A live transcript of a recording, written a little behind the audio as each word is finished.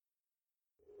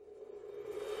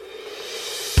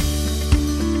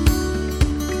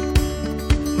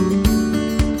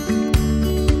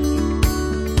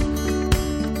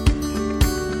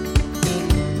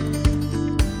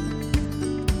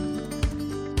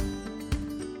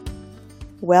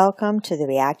Welcome to the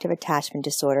Reactive Attachment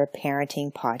Disorder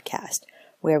Parenting Podcast,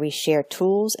 where we share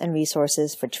tools and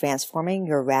resources for transforming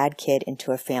your rad kid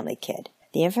into a family kid.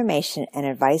 The information and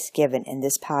advice given in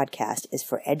this podcast is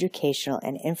for educational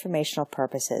and informational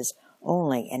purposes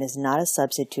only and is not a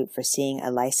substitute for seeing a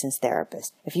licensed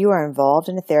therapist. If you are involved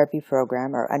in a therapy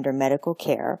program or under medical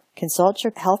care, consult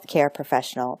your healthcare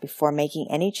professional before making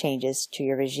any changes to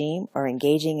your regime or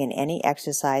engaging in any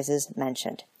exercises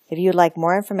mentioned. If you would like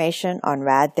more information on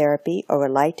RAD therapy or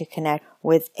would like to connect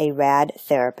with a RAD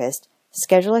therapist,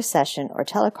 schedule a session or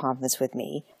teleconference with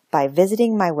me by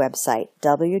visiting my website,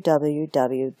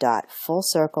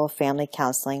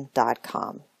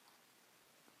 www.fullcirclefamilycounseling.com.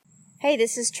 Hey,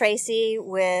 this is Tracy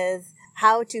with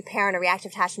How to Parent a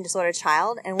Reactive Attachment Disorder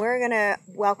Child, and we're going to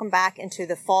welcome back into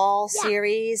the fall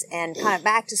series and kind of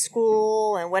back to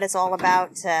school and what it's all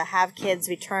about to have kids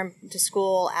return to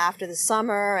school after the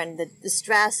summer and the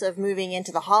stress of moving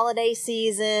into the holiday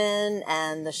season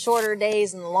and the shorter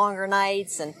days and the longer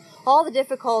nights and all the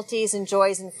difficulties and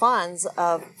joys and funs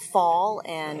of fall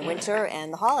and winter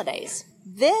and the holidays.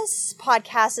 This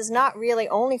podcast is not really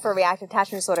only for reactive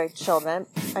attachment disorder children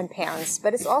and parents,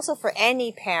 but it's also for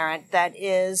any parent that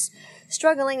is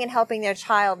struggling in helping their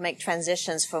child make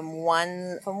transitions from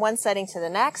one setting to the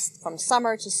next, from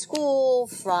summer to school,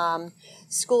 from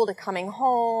school to coming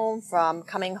home, from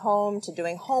coming home to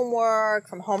doing homework,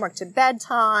 from homework to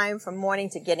bedtime, from morning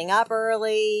to getting up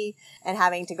early and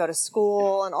having to go to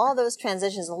school, and all those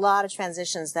transitions, a lot of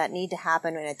transitions that need to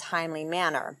happen in a timely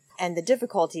manner. And the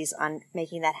difficulties on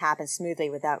making that happen smoothly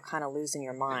without kind of losing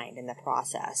your mind in the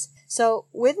process. So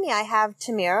with me, I have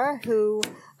Tamira, who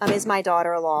is my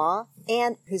daughter-in-law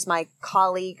and who's my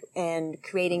colleague in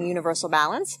creating Universal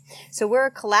Balance. So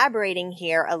we're collaborating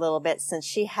here a little bit since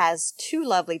she has two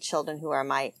lovely children who are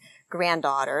my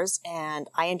granddaughters, and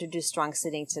I introduced Strong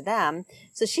Sitting to them.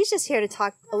 So she's just here to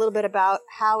talk a little bit about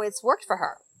how it's worked for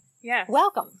her. Yes.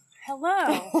 Welcome.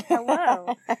 Hello.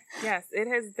 Hello. Yes, it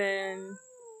has been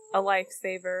a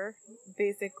lifesaver,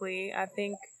 basically. I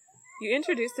think you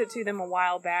introduced it to them a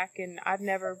while back, and I've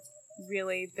never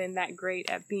really been that great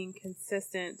at being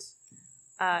consistent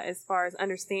as far as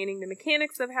understanding the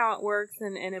mechanics of how it works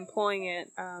and employing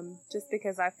it, just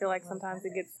because I feel like sometimes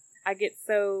I get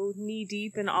so knee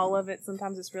deep in all of it.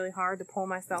 Sometimes it's really hard to pull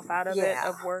myself out of it,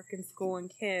 of work and school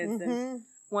and kids. Mm-hmm. And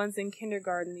one's in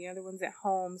kindergarten, the other one's at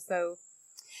home, so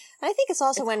I think it's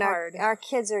also when our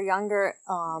kids are younger,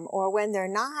 or when they're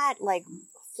not like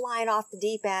flying off the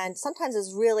deep end. Sometimes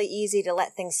it's really easy to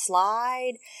let things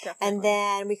slide. Definitely. And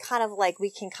then we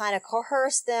can kind of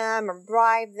coerce them or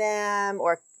bribe them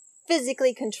or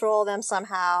physically control them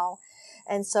somehow.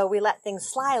 And so we let things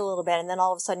slide a little bit. And then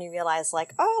all of a sudden you realize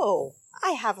like, oh,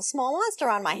 I have a small monster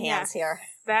on my hands here.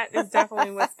 That is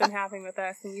definitely what's been happening with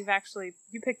us. And you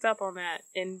picked up on that.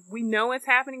 And we know it's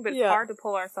happening, but it's hard to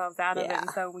pull ourselves out of it. And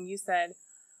so when you said,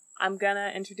 I'm going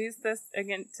to introduce this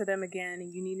again to them again,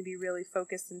 and you need to be really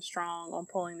focused and strong on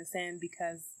pulling this in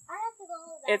because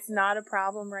it's not a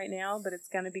problem right now, but it's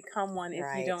going to become one if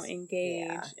you don't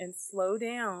engage and slow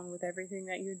down with everything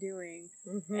that you're doing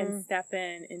and step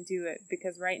in and do it.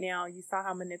 Because right now you saw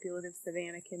how manipulative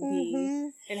Savannah can be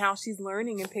and how she's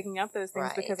learning and picking up those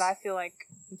things because I feel like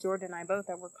Jordan and I both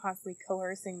that we're constantly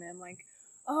coercing them like,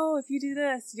 oh, if you do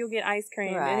this, you'll get ice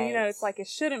cream. And, it's like it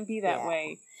shouldn't be that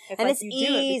way. And it's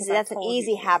easy. That's an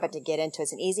easy habit to get into.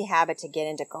 It's an easy habit to get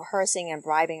into coercing and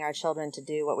bribing our children to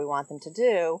do what we want them to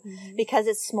do because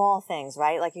it's small things,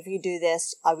 right? Like if you do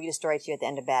this, I'll read a story to you at the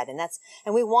end of bed. And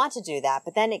we want to do that.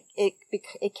 But then it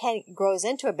grows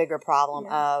into a bigger problem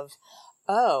of,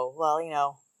 oh, well,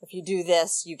 if you do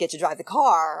this, you get to drive the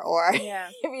car or if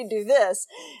you do this.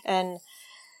 And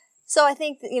so I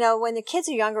think, when the kids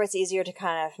are younger, it's easier to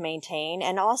kind of maintain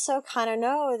and also kind of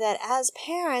know that as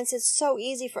parents, it's so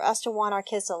easy for us to want our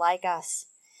kids to like us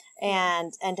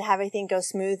and to have everything go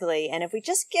smoothly. And if we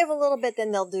just give a little bit,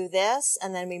 then they'll do this.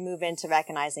 And then we move into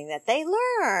recognizing that they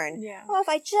learn. Yeah. Well, if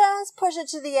I just push it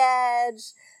to the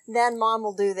edge, then mom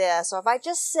will do this. Or if I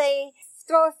just say,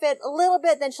 throw a fit a little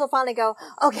bit, then she'll finally go,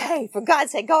 okay, for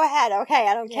God's sake, go ahead. Okay,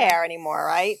 I don't care anymore,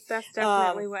 right? That's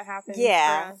definitely what happens for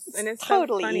us. And it's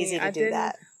totally so funny. Easy to do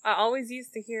that. I always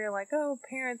used to hear like, oh,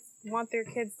 parents want their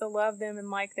kids to love them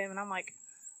and like them. And I'm like,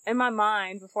 in my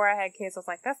mind, before I had kids, I was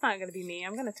like, that's not going to be me.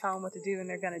 I'm going to tell them what to do and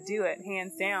they're going to do it,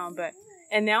 hands down.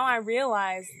 And now I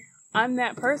realize I'm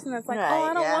that person that's like,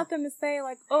 I don't want them to say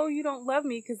like, oh, you don't love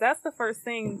me, because that's the first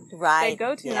thing they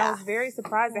go to. And I was very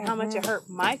surprised at how much it hurt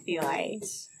my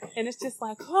feelings. And it's just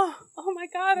like, oh my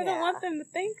God, I don't want them to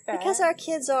think that. Because our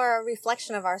kids are a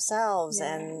reflection of ourselves,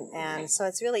 and so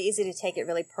it's really easy to take it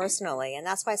really personally. And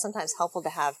that's why it's sometimes helpful to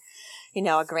have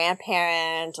a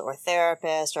grandparent or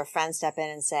therapist or friend step in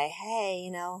and say,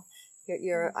 hey,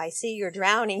 I see you're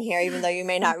drowning here, even though you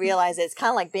may not realize it. It's kind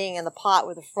of like being in the pot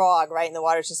with a frog, right? And the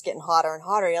water's just getting hotter and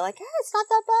hotter. You're like, it's not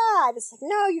that bad. It's like,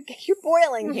 no, you're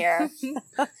boiling here.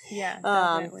 Yeah,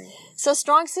 definitely. So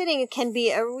strong sitting can be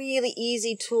a really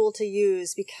easy tool to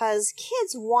use because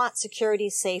kids want security,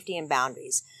 safety, and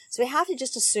boundaries. So we have to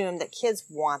just assume that kids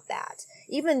want that,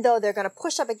 even though they're going to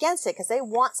push up against it because they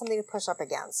want something to push up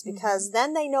against, because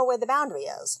then they know where the boundary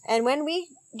is. And when we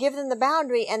give them the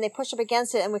boundary and they push up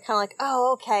against it and we're kind of like,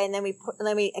 oh, okay, and then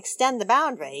we extend the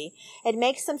boundary, it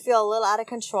makes them feel a little out of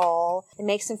control. It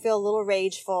makes them feel a little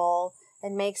rageful.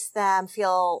 It makes them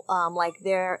feel like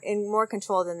they're in more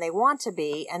control than they want to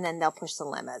be, and then they'll push the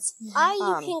limits. Or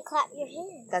you can clap your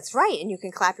hands. That's right, and you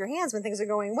can clap your hands when things are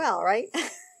going well, right?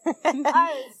 or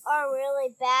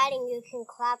really bad, and you can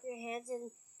clap your hands, and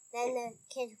then the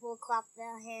kids will clap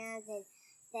their hands, and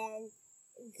then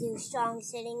do strong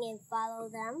sitting and follow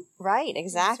them. Right,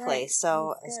 exactly. Right.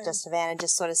 So it's just Savannah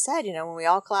just sort of said, when we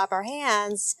all clap our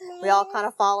hands, we all kind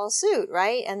of follow suit,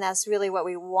 right? And that's really what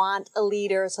we want, a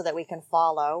leader so that we can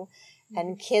follow.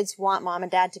 And kids want mom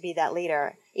and dad to be that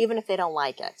leader, even if they don't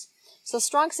like it. So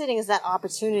strong sitting is that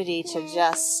opportunity to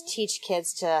just teach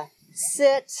kids to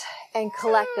sit and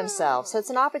collect themselves. So it's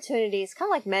an opportunity. It's kind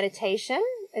of like meditation.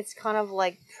 It's kind of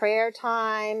like prayer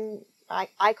time.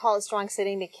 I call it strong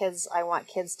sitting because I want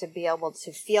kids to be able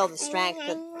to feel the strength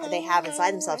that they have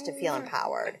inside themselves to feel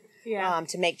empowered,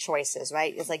 to make choices,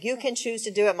 right? It's like you can choose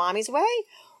to do it mommy's way,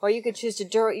 or you could choose to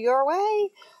do it your way.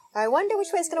 I wonder which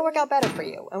way is going to work out better for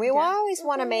you. And we always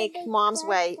want to make mom's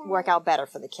way work out better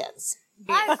for the kids.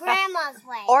 Or grandma's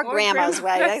way. Or grandma's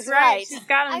way. That's right. She's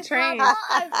got them trained. Or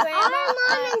mom and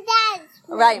dad's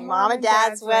way. Right, mom and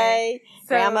dad's way,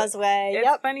 grandma's way.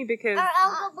 It's funny because... Or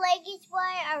Uncle Blakey's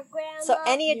way, or grandma's. So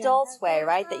any adult's way,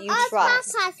 right, that you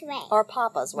trust. Or Papa's way. Or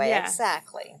Papa's way, Yeah.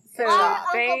 Exactly. So Or Uncle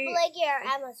Blakey or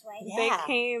Emma's way.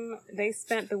 Yeah. They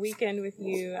spent the weekend with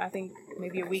you, I think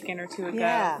maybe a weekend or two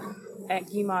ago, at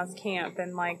Gima's camp,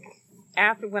 and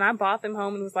when I bought them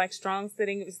home and was like strong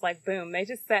sitting, it was like, boom, they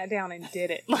just sat down and did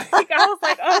it. I was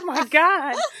like, oh my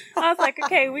God. I was like,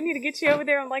 okay, we need to get you over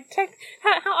there. I'm like,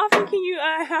 how often can you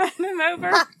have them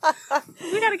over?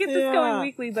 We got to get this going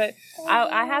weekly. But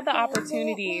I had the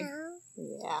opportunity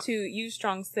to use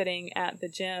strong sitting at the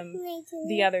gym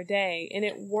the other day, and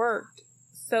it worked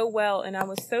so well. And I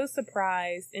was so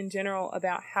surprised in general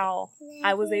about how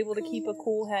I was able to keep a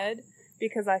cool head.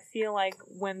 Because I feel like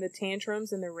when the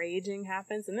tantrums and the raging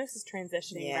happens, and this is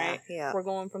transitioning, right? Yeah. We're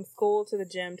going from school to the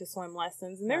gym to swim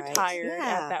lessons, and they're tired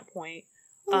at that point.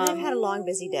 Well, they've had a long,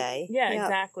 busy day. Yeah,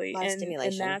 exactly. A lot of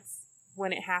stimulation. And that's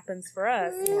when it happens for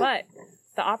us. But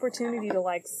the opportunity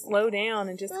to slow down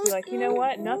and just be like, you know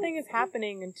what? Nothing is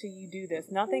happening until you do this.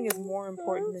 Nothing is more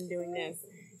important than doing this.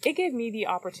 It gave me the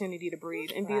opportunity to breathe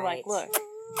and be like, look.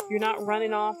 You're not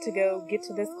running off to go get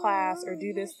to this class or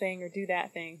do this thing or do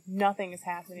that thing. Nothing is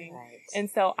happening. Right. And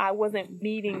so I wasn't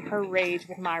meeting her rage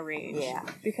with my rage. Yeah.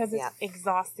 Because it's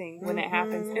exhausting when it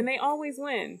happens. And they always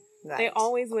win. Right. They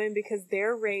always win because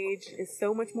their rage is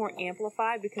so much more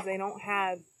amplified because they don't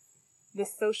have the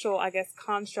social,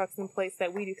 constructs in place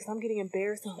that we do. Because I'm getting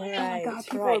embarrassed. I'm like, oh my God,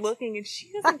 people are looking and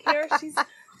she doesn't care. She's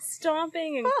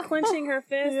stomping and clenching her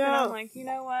fist. And I'm like, you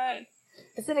know what?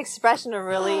 It's an expression of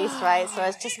release, right? So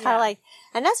it's just kind of like,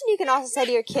 and that's when you can also say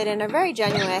to your kid in a very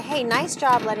genuine way, hey, nice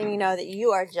job letting me know that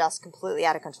you are just completely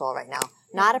out of control right now.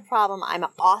 Not a problem. I'm an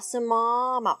awesome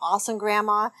mom, an awesome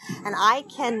grandma, and I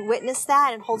can witness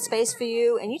that and hold space for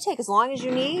you, and you take as long as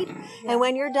you need. And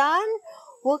when you're done,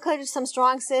 we'll do some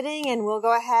strong sitting, and we'll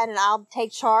go ahead and I'll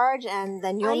take charge, and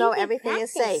then you'll know everything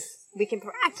is safe. We can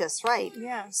practice, right?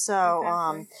 Yeah. So,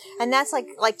 exactly. And that's like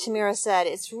Tamira said,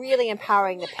 it's really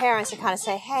empowering the parents to kind of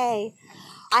say, hey,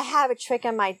 I have a trick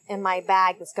in my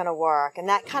bag that's going to work. And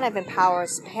that kind of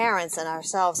empowers parents and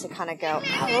ourselves to kind of go,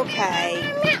 oh,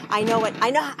 okay, I know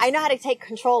how to take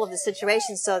control of the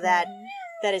situation so that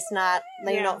it's not,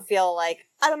 that you don't feel like,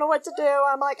 I don't know what to do.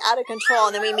 I'm out of control.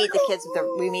 And then we meet the kids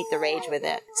we meet the rage with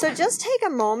it. So just take a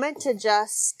moment to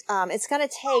just, it's going to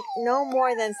take no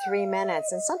more than 3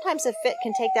 minutes. And sometimes a fit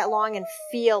can take that long and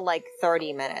feel like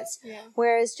 30 minutes. Yeah.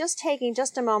 Whereas just taking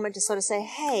just a moment to sort of say,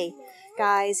 hey,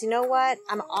 guys, you know what?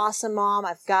 I'm an awesome mom.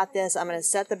 I've got this. I'm going to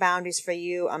set the boundaries for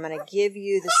you. I'm going to give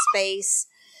you the space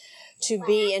to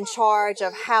be in charge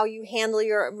of how you handle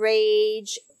your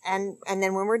rage. And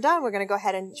then when we're done, we're going to go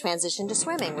ahead and transition to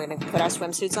swimming. We're going to put our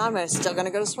swimsuits on. We're still going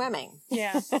to go to swimming.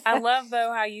 Yeah. I love,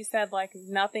 though, how you said,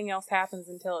 nothing else happens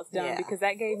until it's done. Yeah. Because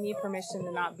that gave me permission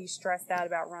to not be stressed out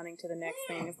about running to the next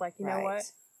thing. It's like, you know what?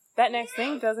 That next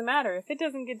thing doesn't matter. If it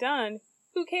doesn't get done,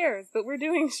 who cares? But we're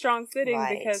doing strong sitting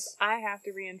because I have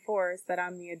to reinforce that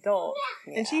I'm the adult.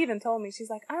 Yeah. And she even told me, she's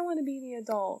like, I want to be the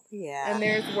adult. Yeah. And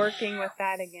there's working with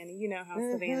that again. You know how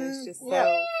Savannah's just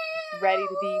so ready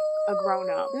to be a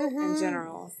grown-up in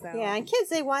general. So. Yeah, and kids,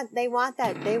 they want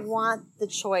that. They want the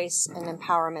choice and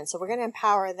empowerment. So we're going to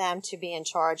empower them to be in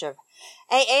charge of,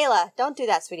 hey, Ayla, don't do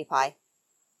that, sweetie pie.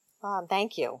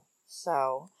 Thank you.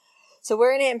 So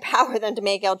we're going to empower them to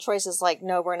make choices like,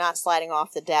 no, we're not sliding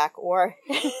off the deck, or,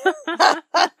 and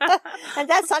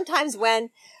that's sometimes when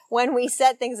we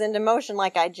set things into motion,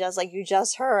 like you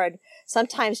just heard,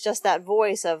 sometimes just that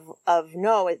voice of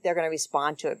no, they're going to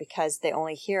respond to it because they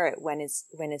only hear it when it's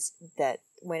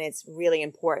really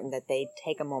important that they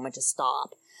take a moment to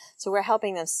stop. So we're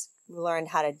helping them learn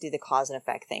how to do the cause and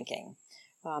effect thinking.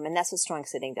 And that's what strong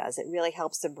sitting does. It really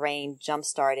helps the brain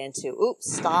jumpstart into,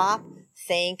 stop,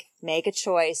 think, make a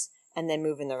choice, and then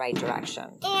move in the right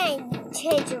direction. And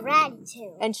change your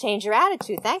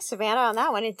attitude. Thanks, Savannah, on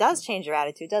that one. It does change your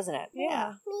attitude, doesn't it?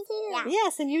 Yeah. Me too. Yeah.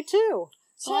 Yes, and you too.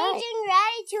 Changing your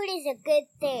attitude is a good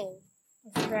thing.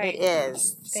 That's right. It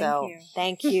is.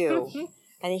 Thank you.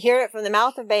 And you hear it from the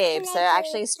mouth of Babe. So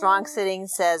actually, strong sitting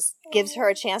gives her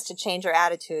a chance to change her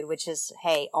attitude, which is,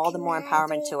 hey, all the more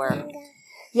empowerment to her.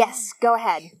 Yes, go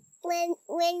ahead. When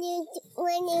you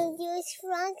do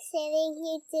strong sitting,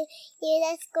 you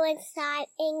just go inside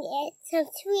and get some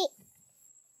sweets.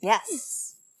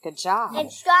 Yes, good job.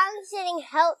 And strong sitting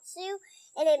helps you,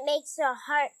 and it makes your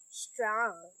heart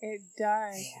strong. It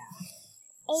does. Yeah.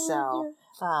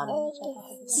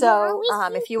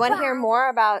 If you want to hear more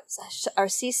about or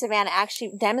see Savannah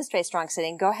actually demonstrate strong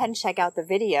sitting, go ahead and check out the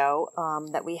video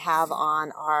that we have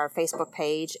on our Facebook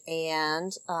page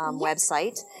and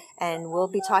website. And we'll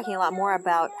be talking a lot more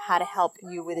about how to help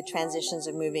you with the transitions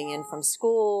of moving in from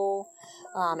school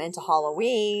into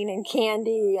Halloween and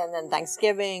candy, and then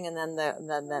Thanksgiving, and then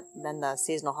the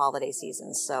seasonal holiday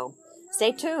seasons. So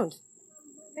stay tuned.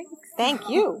 Thanks. Thank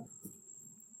you.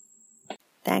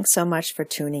 Thanks so much for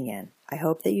tuning in. I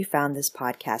hope that you found this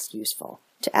podcast useful.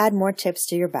 To add more tips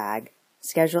to your bag,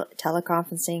 schedule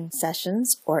teleconferencing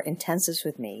sessions or intensives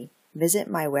with me, visit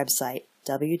my website,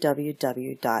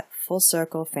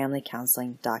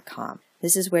 www.fullcirclefamilycounseling.com.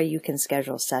 This is where you can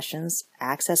schedule sessions,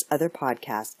 access other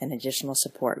podcasts, and additional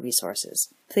support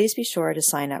resources. Please be sure to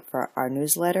sign up for our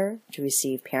newsletter to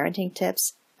receive parenting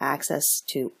tips, access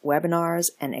to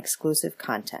webinars, and exclusive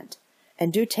content.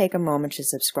 And do take a moment to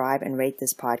subscribe and rate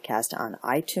this podcast on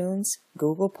iTunes,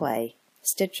 Google Play,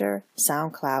 Stitcher,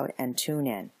 SoundCloud, and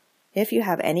TuneIn. If you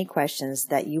have any questions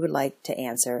that you would like to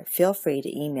answer, feel free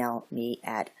to email me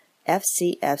at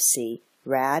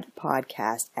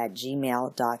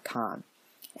fcfcradpodcast@gmail.com.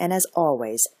 And as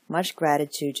always, much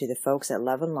gratitude to the folks at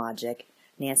Love and Logic,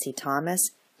 Nancy Thomas,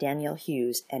 Daniel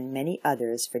Hughes, and many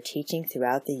others for teaching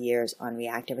throughout the years on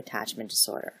reactive attachment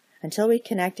disorder. Until we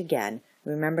connect again,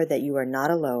 remember that you are not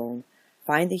alone.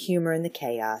 Find the humor in the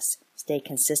chaos, stay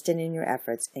consistent in your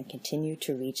efforts, and continue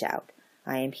to reach out.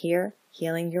 I am here,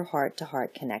 healing your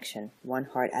heart-to-heart connection, one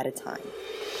heart at a time.